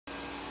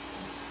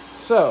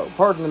So,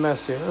 pardon the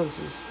mess here. This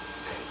is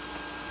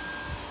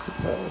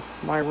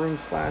my room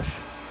slash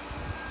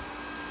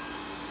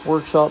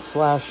workshop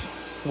slash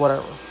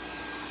whatever.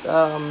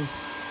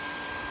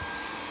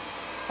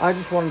 I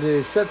just wanted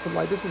to shed some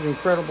light. This is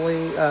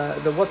incredibly,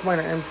 the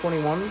Whatsminer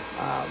M21,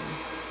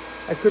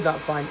 I could not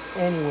find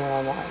anywhere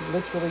online,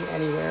 literally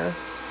anywhere.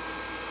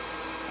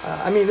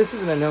 I mean, this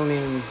isn't a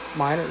no-name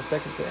miner,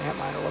 second to amp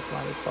miner.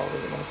 Whatsminer is probably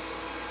the most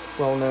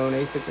well-known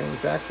ASIC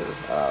manufacturer.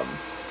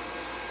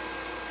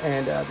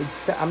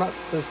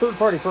 There's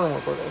third-party firmware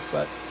for this,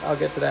 but I'll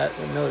get to that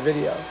in another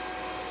video.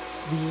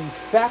 The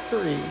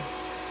factory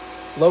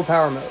low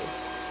power mode,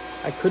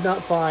 I could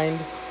not find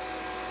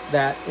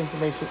that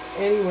information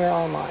anywhere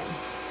online.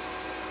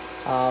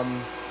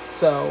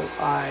 So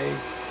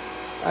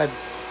I've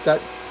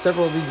got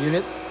several of these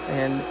units,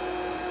 and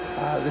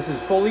this is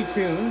fully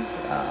tuned.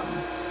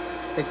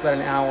 Takes about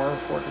an hour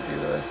for it to do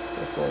the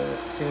full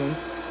tune.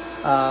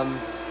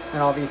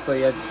 And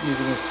obviously I'm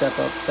using a step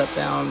up, step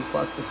down,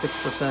 plus the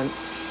 6%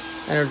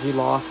 energy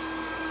loss.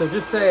 So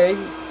just say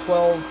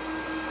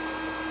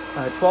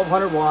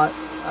 1200 watt,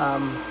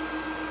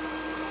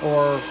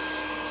 or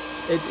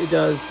it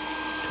does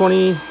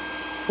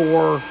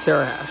 24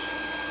 terahash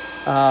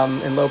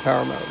in low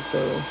power mode.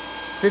 So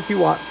 50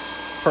 watts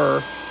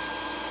per,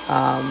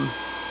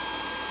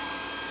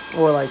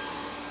 or like,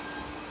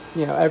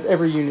 you know,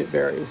 every unit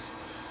varies.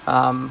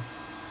 Some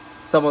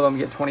of them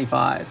get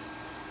 25.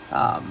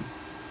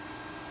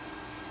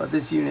 But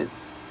this unit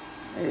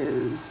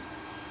is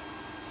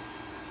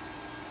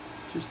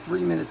just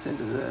 3 minutes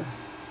into the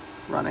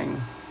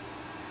running.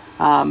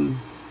 Let's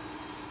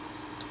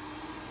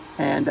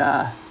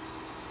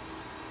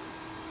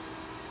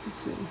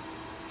see.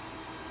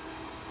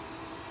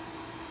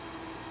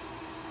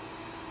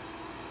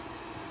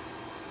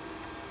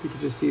 You can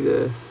just see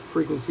the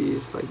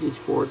frequencies, like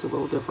each board's a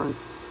little different.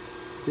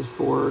 This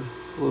board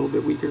a little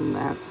bit weaker than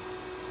that.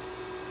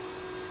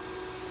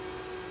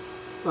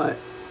 But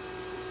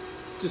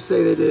just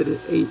say they did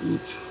 8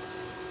 each.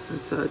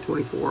 That's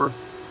 24.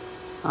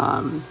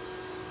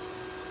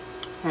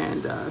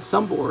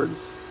 Some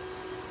boards,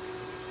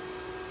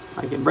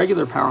 like in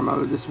regular power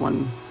mode, this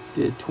one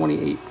did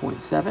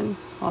 28.7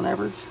 on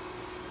average.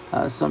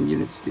 Some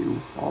units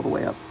do all the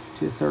way up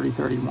to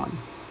 30-31.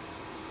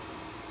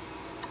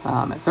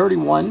 At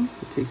 31,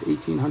 it takes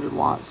 1800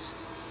 watts.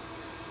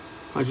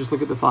 I just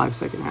look at the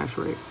 5-second hash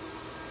rate.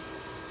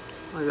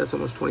 Like that's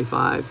almost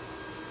 25,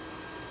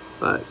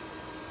 but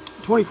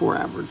 24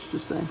 average,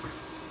 just say.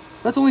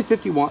 That's only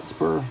 50 watts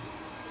per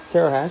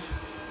terahash.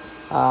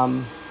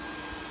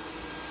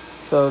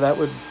 So that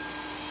would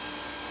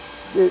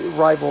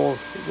rival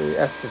the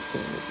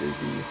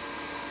S15.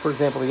 For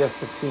example, the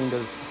S15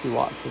 does 50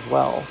 watts as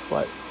well,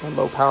 but in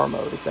low power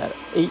mode, it's at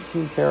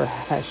 18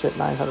 terahash at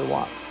 900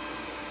 watts.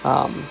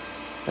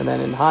 And then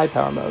in high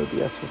power mode,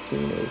 the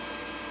S15 is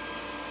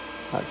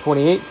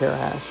 28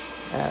 terahash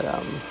at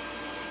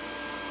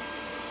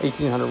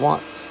 1800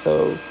 watts.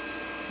 So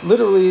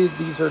literally,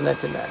 these are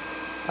neck and neck.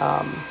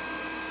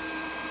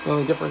 The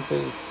only difference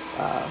is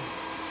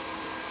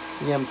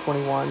the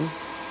M21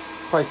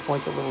 price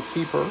point's a little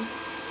cheaper,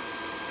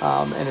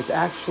 and it's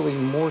actually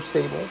more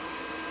stable.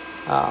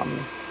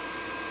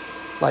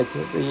 Like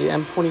the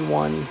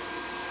M21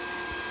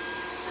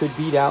 could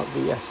beat out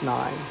the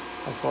S9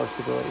 as far as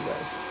stability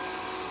goes.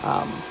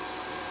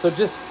 So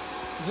just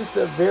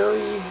a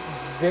very,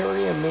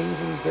 very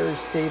amazing, very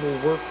stable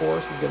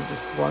workhorse. Is going to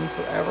just run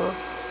forever.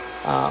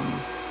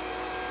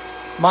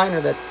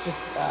 Miner that's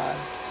just,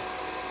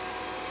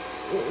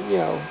 you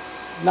know,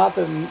 not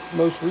the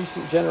most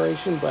recent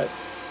generation, but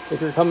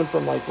if you're coming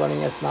from like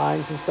running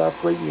S9s and stuff,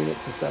 great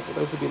units and stuff, but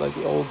those would be like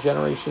the old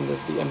generation of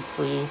the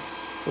M3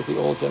 with the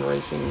old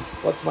generation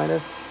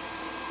Whatsminer.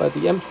 But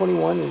the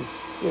M21 is,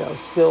 you know,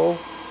 still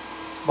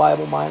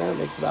viable miner. It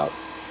makes about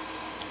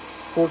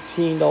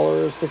 $14,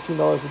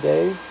 $15 a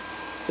day.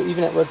 So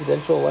even at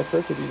residential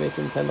electric, you'd be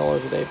making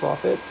 $10 a day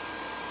profit.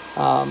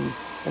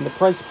 And the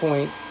price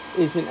point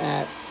isn't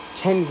at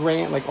 10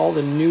 grand, like all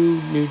the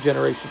new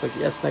generations, like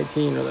the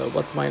S19 or the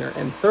Whatsminer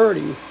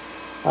M30,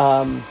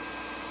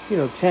 you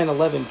know, 10,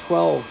 11,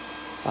 12,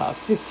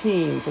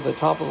 15 for the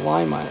top of the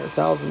line miner,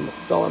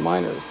 $1,000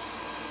 miners.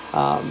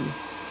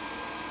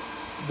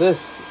 This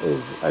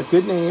is a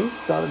good name.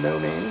 It's not a no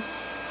name.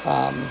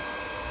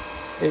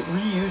 It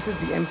reuses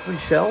the M3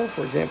 shell.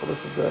 For example,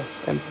 this is a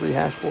M3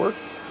 hash board.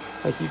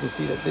 Like you can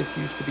see that this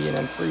used to be an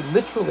M3.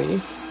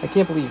 Literally, I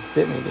can't believe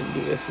BITCOIN didn't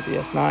do this with the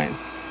S9.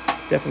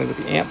 Definitely with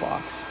the amp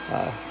box.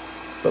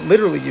 But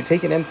literally, you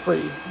take an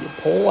M3, you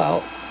pull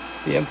out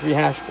the M3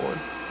 hash board,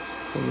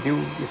 and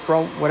you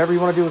throw whatever you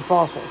want to do with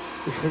fossils.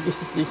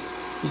 you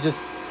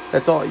just,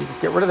 that's all. You just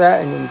get rid of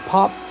that and then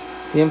pop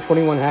the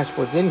M21 hash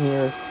boards in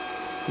here,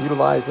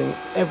 utilizing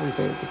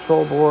everything: the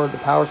control board, the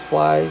power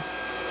supply,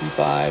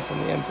 P5 from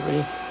the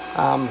M3.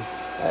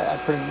 I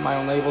printed my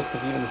own labels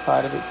because even the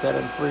side of it said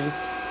M3.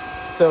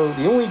 So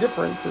the only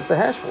difference is the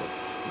hash board.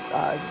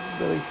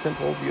 Really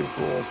simple,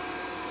 beautiful.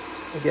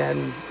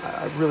 Again,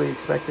 I really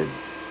expected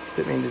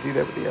BITCOIN to do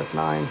that with the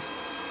S9.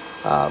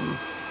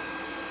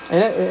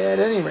 And at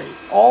any rate,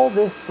 all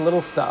this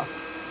little stuff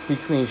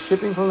between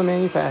shipping from the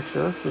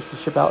manufacturer, just to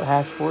ship out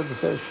hash boards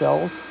instead of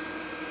shells,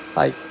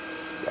 like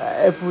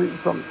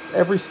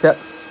every step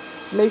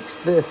makes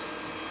this,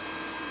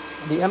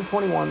 the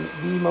M21,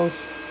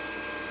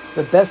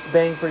 the best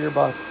bang for your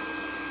buck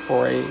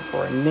for a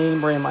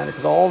name brand miner,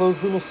 because all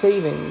those little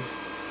savings,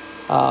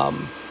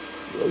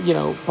 you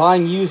know,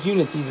 buying used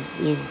units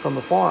even from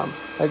the farm,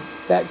 like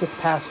that gets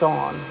passed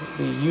on.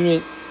 The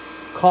unit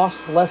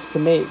costs less to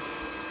make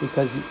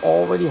because you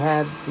already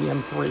had the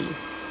M3.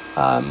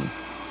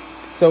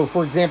 So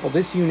for example,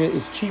 this unit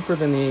is cheaper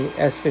than the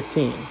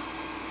S15,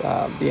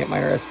 the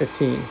Antminer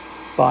S15,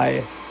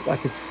 by a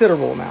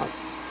considerable amount.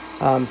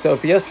 So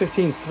if the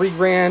S15 is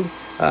 $3,000,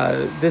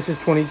 this is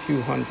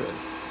 $2,200.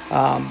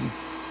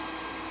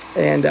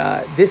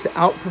 This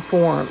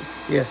outperforms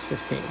the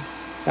S15.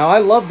 Now I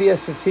love the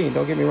S15,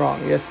 don't get me wrong.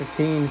 The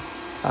S15,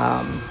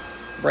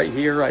 right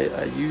here,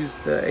 I use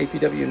the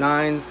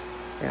APW9s,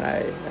 and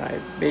I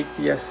make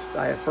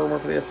I have firmware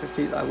for the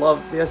S15. I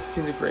love the S15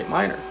 is a great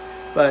miner,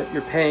 but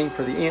you're paying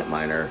for the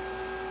Antminer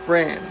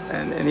brand,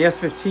 and the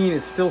S15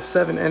 is still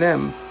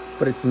 7nm,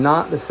 but it's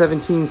not the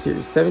 17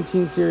 series.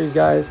 17 series,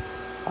 guys,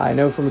 I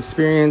know from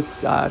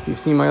experience, if you've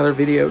seen my other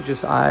video,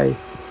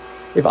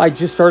 if I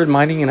just started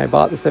mining and I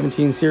bought the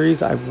 17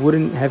 series, I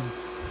wouldn't have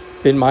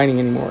been mining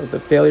anymore. The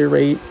failure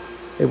rate,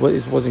 it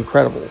was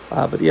incredible.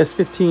 But the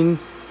S15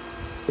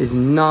 is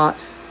not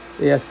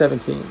the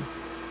S17.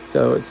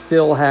 So it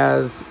still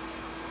has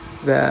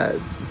the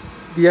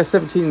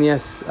S17,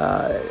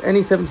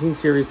 any 17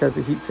 series has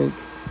the heatsink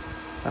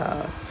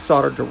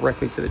soldered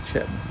directly to the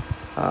chip.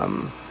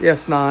 The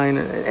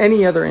S9,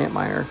 any other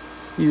Antminer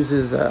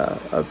uses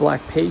a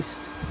black paste.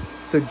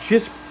 So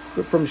just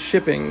from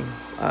shipping,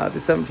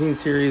 the 17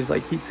 series,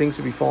 like heat sinks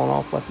would be falling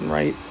off left and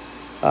right.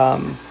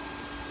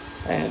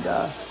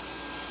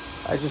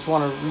 I just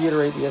want to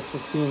reiterate, the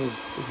S15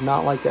 is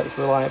not like that. It's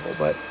reliable,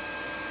 but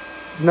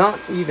not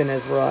even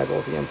as reliable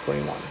as the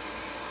M21.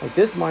 Like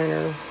this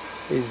miner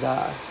is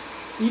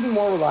even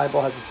more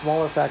reliable, has a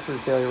smaller factory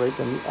failure rate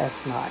than the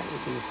S9,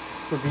 which is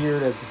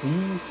revered as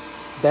the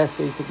best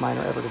ASIC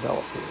miner ever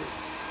developed.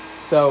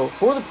 So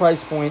for the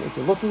price point, if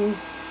you're looking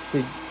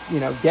to, you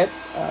know, get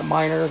a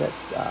miner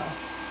that's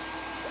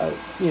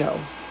you know,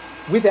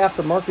 with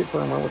aftermarket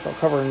firmware, which I'll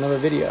cover in another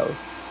video,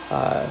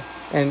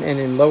 and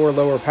in lower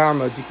power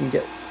modes, you can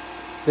get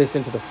this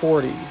into the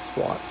 40s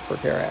watts per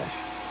terahash,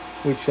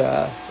 which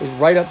is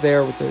right up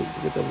there with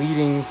the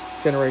leading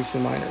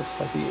generation miners.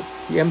 Like the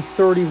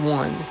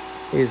M31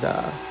 is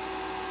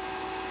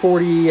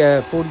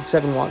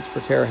 47 watts per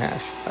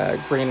terahash.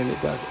 Granted,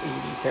 it does 80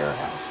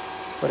 terahash,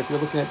 but if you're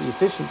looking at the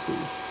efficiency,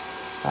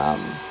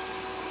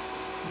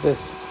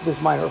 this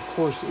miner, of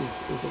course,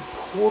 is a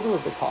quarter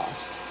of the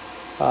cost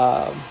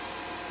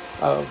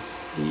of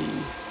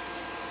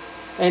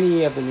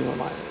any of the newer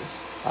miners.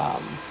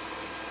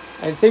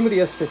 And same with the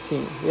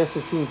S15. The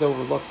S15 is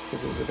overlooked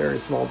because it was a very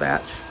small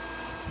batch.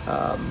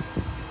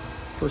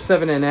 For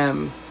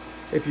 7nm,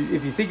 if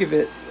you think of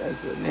it as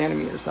a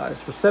nanometer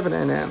size, for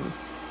 7nm,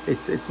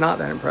 it's not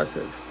that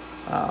impressive.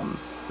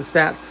 The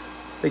stats,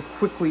 they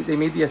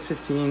made the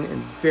S15,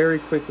 and very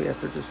quickly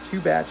after just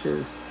 2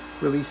 batches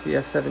released the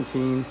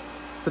S17.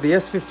 So the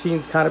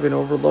S15's kind of been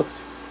overlooked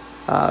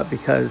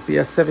because the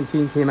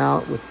S17 came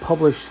out with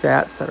published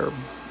stats that are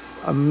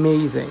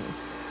amazing.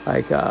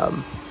 Like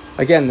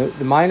again,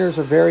 the miners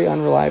are very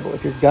unreliable.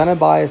 If you're gonna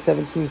buy a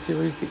 17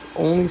 series, the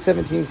only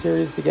 17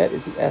 series to get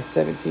is the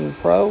S17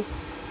 Pro.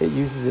 It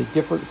uses a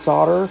different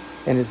solder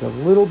and is a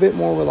little bit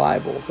more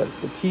reliable. But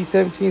the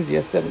T17s, the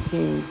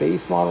S17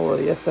 base model, or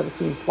the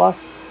S17 Plus,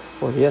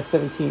 or the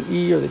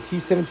S17E, or the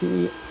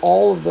T17E,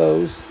 all of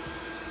those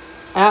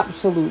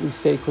absolutely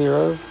stay clear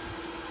of.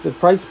 The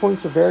price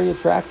points are very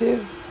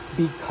attractive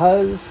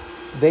because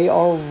they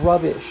are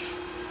rubbish.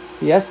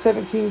 The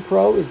S17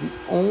 Pro is the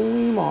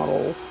only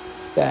model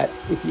that,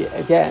 if you,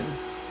 again,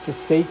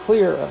 just stay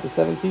clear of the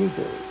 17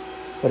 series.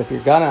 But if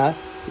you're gonna,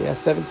 the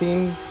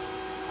S17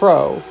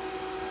 Pro,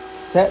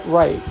 set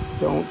right.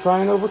 Don't try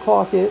and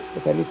overclock it.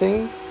 If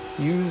anything,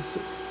 use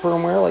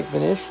firmware like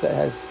Vanish that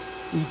has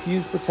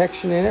eFuse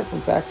protection in it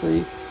from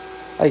factory.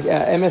 Like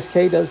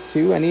MSK does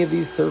too. Any of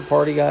these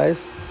third-party guys,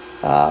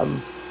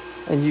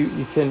 and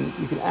you can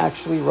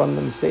actually run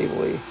them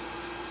stably.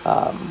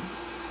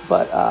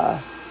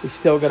 But you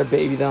still got to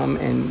baby them,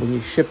 and when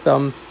you ship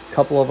them, a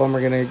couple of them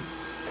are gonna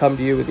come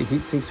to you with the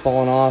heat sinks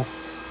falling off,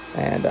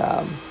 and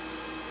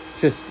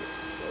just,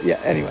 yeah.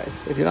 Anyways,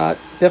 if you're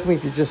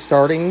just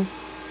starting,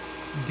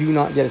 do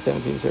not get a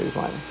 17 series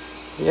miner.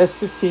 The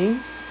S15,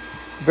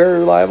 very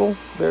reliable,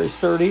 very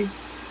sturdy.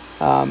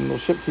 Will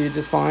ship to you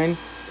just fine.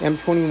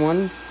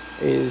 M21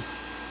 is,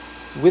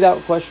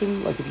 without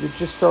question, like if you're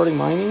just starting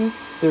mining,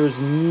 there's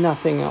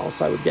nothing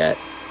else I would get.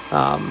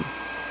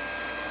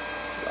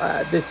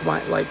 This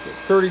might, like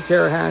 30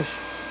 terahash.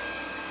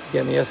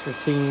 Again, the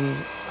S15.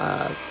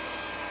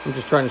 I'm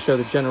just trying to show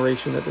the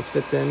generation that this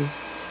fits in,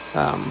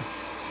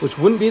 which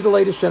wouldn't be the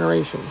latest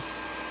generation,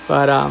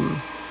 but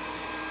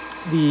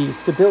the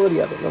stability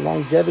of it, the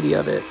longevity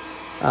of it,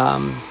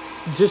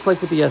 just like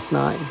with the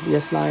S9. The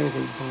S9 is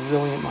a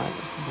brilliant miner,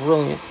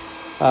 brilliant.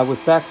 With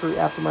factory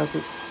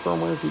aftermarket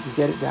firmware, you can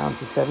get it down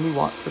to 70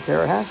 watts per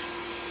terahash.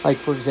 Like,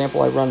 for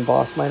example, I run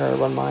Whatsminer, I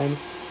run mine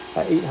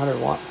at 800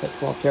 watts at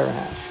 12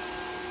 terahash,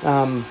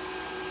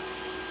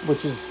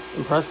 which is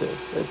impressive.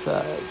 It's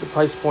the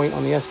price point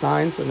on the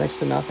S9, so next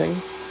to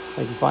nothing.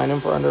 Like, you find them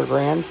for under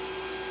 $1,000.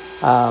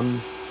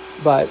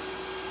 But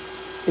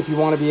if you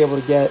want to be able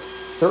to get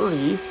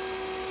 30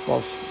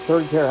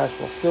 terahash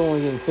while still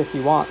only getting 50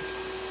 watts,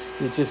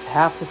 you just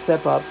have to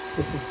step up.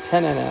 This is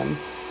 10 NM.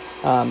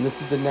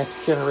 This is the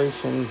next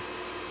generation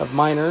of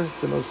miner,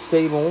 the most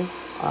stable.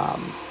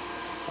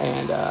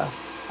 And I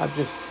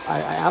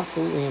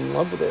absolutely am in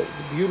love with it.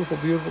 It's a beautiful,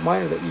 beautiful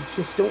miner that you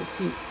just don't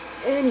see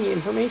any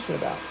information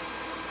about.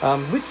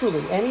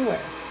 Literally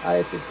anywhere.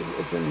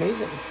 It's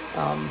amazing.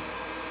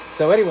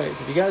 So anyways,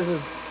 if you guys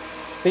are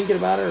thinking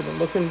about it or been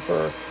looking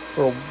for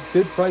a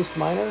good priced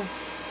miner,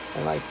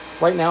 and like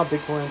right now,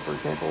 Bitcoin, for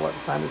example, at the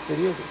time of this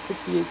video is at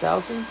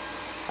 68,000.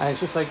 And it's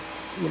just like,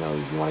 you know,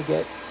 you want to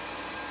get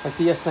like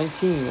the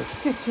S19, or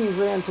 15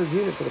 grand per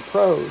unit for the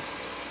pros,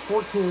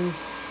 13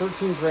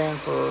 grand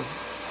for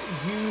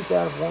used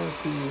out of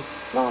warranty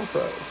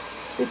non-pros.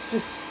 It's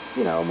just,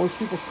 you know, most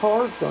people's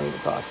cars don't even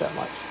cost that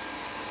much.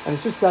 And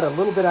it's just got a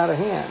little bit out of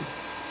hand.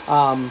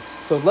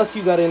 So unless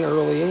you got in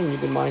early and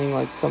you've been mining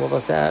like some of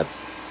us have,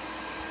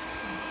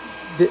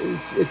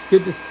 it's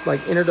good to,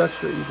 like,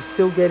 introductory. You can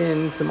still get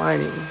into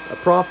mining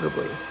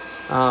profitably.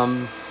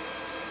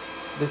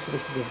 This is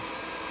an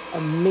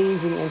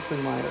amazing entry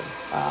miner.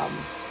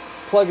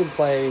 Plug and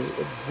play,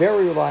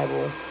 very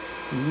reliable,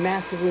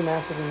 massively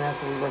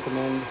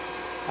recommend.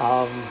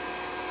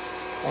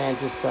 And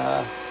just,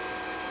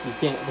 you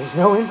can't, there's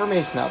no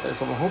information out there.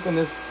 So I'm hoping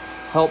this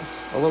helps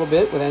a little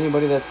bit with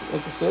anybody that's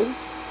interested.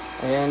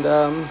 And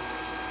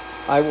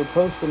I will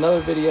post another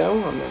video.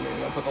 I'm going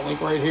to put the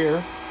link right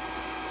here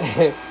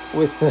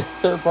with the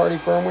third-party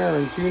firmware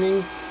and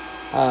tuning,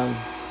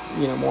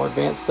 you know, more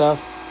advanced stuff.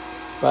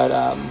 But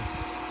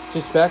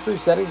just factory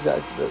settings,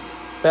 guys. The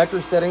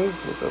factory settings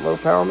with the low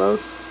power mode,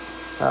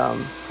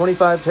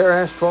 25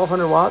 terahash,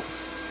 1200 watts,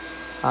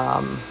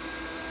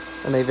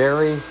 and they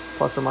vary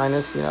plus or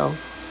minus. You know,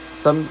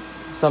 some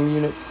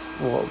units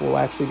will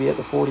actually be at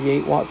the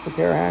 48 watts per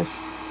terahash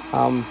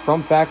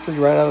from factory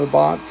right out of the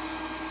box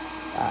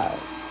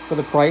for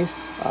the price.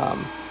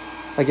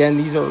 Again,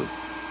 these are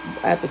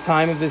at the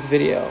time of this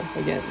video.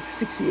 Again,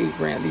 68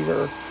 grand. These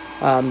are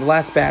the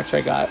last batch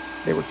I got.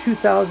 They were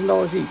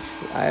 $2,000 each.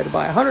 I had to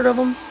buy 100 of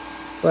them,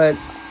 but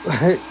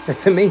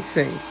that's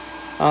amazing.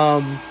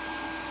 I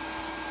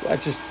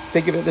just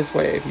think of it this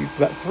way: if you've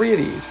got 3 of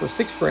these for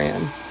 6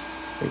 grand,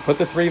 you put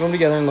the 3 of them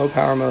together in low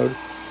power mode,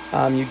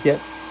 you get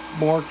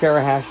more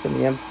terahash than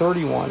the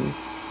M31,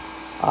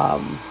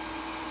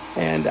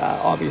 and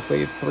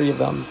obviously 3 of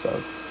them,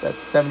 so that's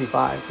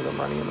 75 because I'm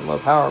running in the low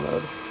power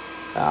mode,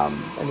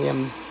 and the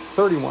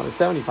M31 is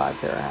 75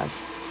 terahash.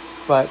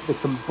 But the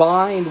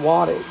combined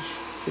wattage,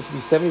 this would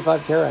be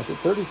 75 terahash at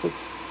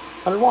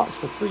 3,600 watts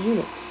for 3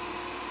 units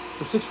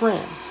for 6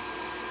 grand,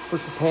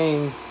 versus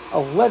paying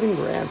 11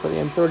 grand for the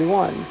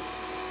M31,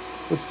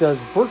 which does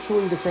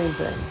virtually the same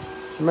thing.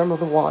 Just remember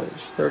the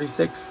wattage,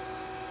 36.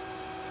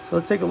 So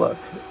let's take a look.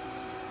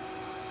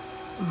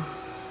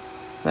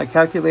 Now,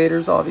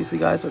 calculators, obviously,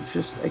 guys, are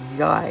just a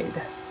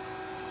guide.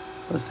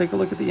 Let's take a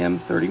look at the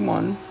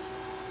M31.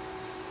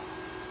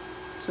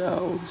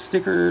 So,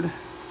 stickered,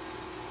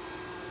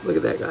 look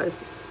at that, guys.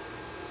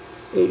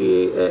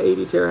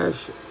 80 terahash,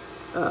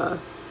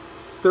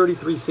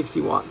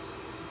 3360 watts.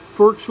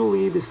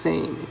 Virtually the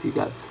same if you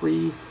got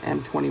 3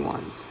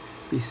 M21s.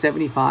 Be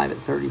 75 at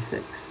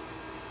 36.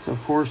 So,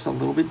 of course, a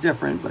little bit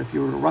different, but if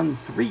you were to run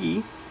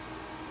 3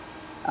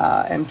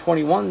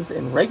 M21s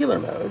in regular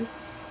mode,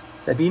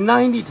 that'd be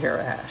 90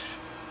 terahash.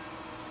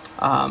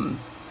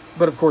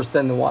 But of course,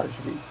 then the wattage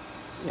would be,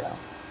 you know,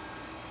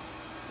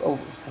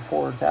 over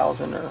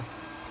 4,000, or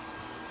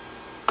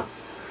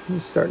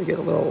I'm starting to get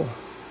a little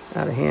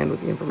out of hand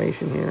with the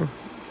information here.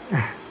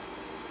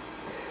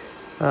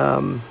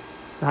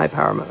 The high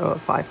power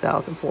mode,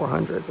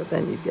 5,400, but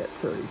then you get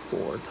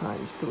 34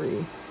 times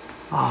 3,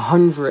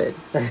 100.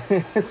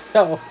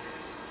 So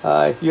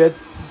if you had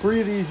 3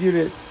 of these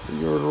units,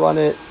 you would run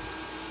it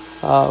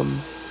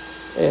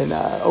in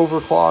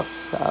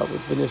overclocked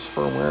with finished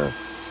firmware.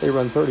 They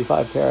run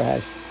 35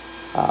 terahash.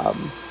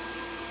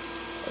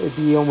 It'd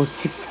be almost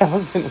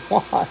 6,000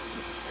 watts.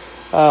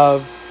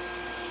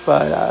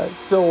 But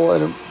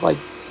still, like,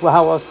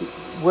 how else?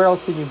 Where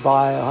else can you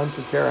buy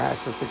 100 terahash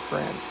for 6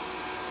 grand?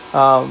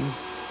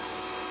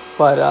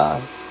 But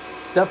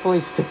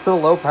definitely stick to the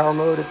low power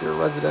mode if you're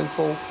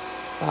residential.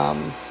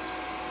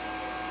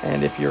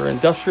 And if you're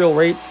industrial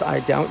rates, I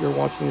doubt you're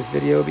watching this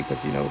video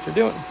because you know what you're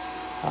doing.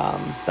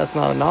 That's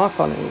not a knock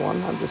on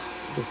anyone.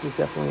 This is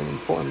definitely an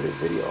informative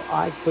video.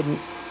 I've been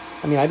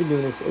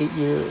doing this 8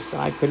 years,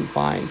 and I couldn't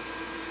find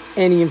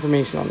any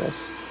information on this.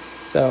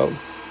 So,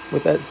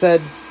 with that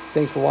said,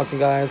 thanks for watching,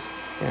 guys,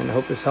 and I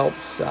hope this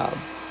helps.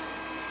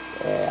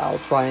 I'll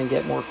try and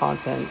get more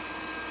content.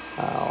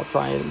 I'll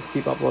try and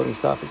keep uploading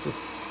stuff. It's just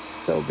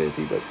so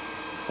busy, but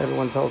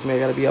everyone tells me I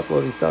got to be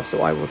uploading stuff,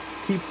 so I will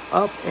keep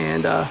up,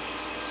 and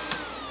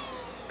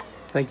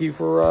thank you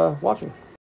for watching.